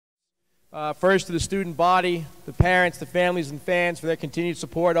First to the student body, the parents, the families, and fans for their continued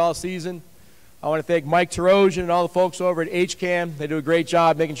support all season. I want to thank Mike Tarosian and all the folks over at HCAM. They do a great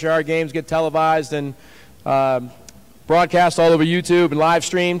job making sure our games get televised and broadcast all over YouTube and live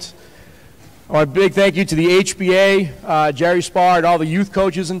streamed. I want a big thank you to the HBA, Jerry Spar, and all the youth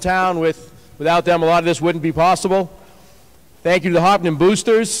coaches in town. Without them, a lot of this wouldn't be possible. Thank you to the Hopkinton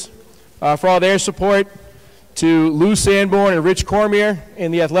Boosters for all their support. To Lou Sanborn and Rich Cormier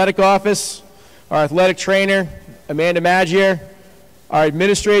in the athletic office, our athletic trainer, Amanda Maggier, our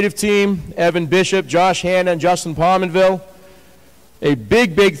administrative team, Evan Bishop, Josh Hanna, and Justin Palmenville. A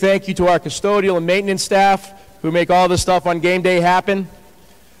big, big thank you to our custodial and maintenance staff who make all this stuff on game day happen.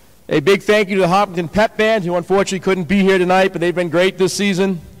 A big thank you to the Hopkinton Pep Band, who unfortunately couldn't be here tonight, but they've been great this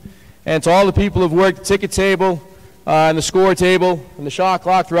season. And to all the people who've worked the ticket table, and the score table, and the shot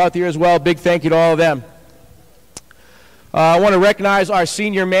clock throughout the year as well, big thank you to all of them. I want to recognize our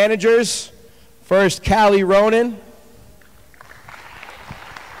senior managers. First, Callie Ronan.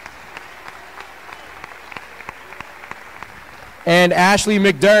 And Ashley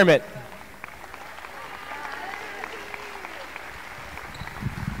McDermott.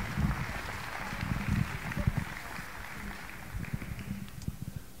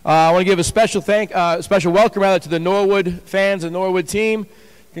 I want to give a special welcome to the Norwood fans and Norwood team.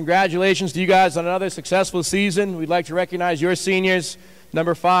 Congratulations to you guys on another successful season. We'd like to recognize your seniors,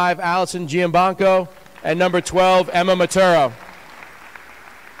 number 5, Allison Giambanco, and number 12, Emma Maturo.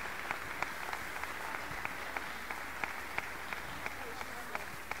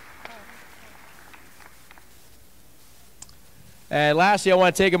 And lastly, I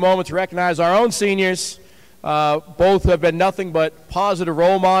want to take a moment to recognize our own seniors. Both have been nothing but positive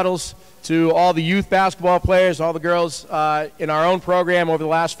role models to all the youth basketball players, all the girls in our own program over the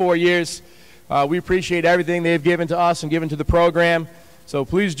last 4 years. We appreciate everything they've given to us and given to the program. So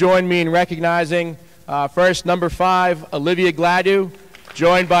please join me in recognizing first number 5, Olivia Gladu,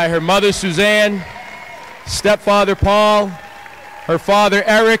 joined by her mother Suzanne, stepfather Paul, her father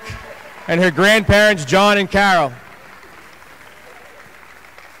Eric, and her grandparents John and Carol.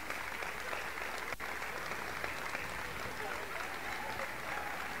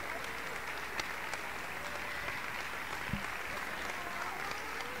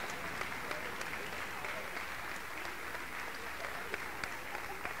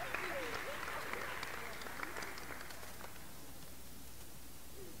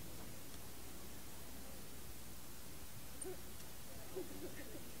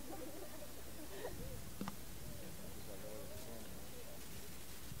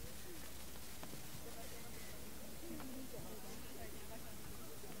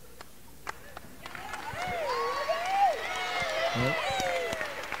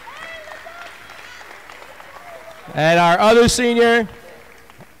 And our other senior,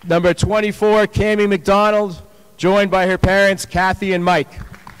 number 24, Cammie McDonald, joined by her parents, Kathy and Mike.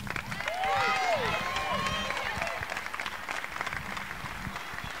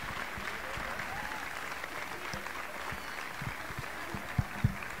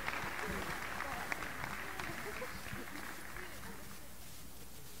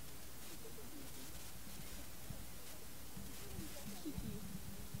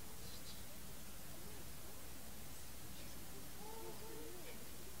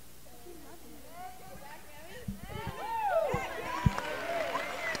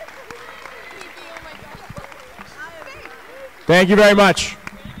 Thank you very much.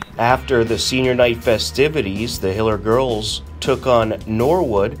 After the senior night festivities, the Hiller girls took on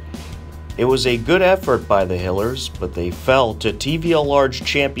Norwood. It was a good effort by the Hillers, but they fell to TVL Large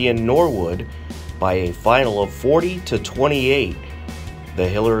champion Norwood by a final of 40-28. The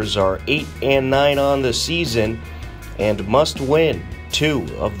Hillers are 8-9 on the season and must win 2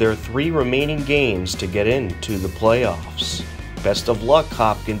 of their 3 remaining games to get into the playoffs. Best of luck,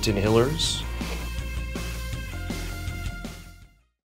 Hopkinton Hillers.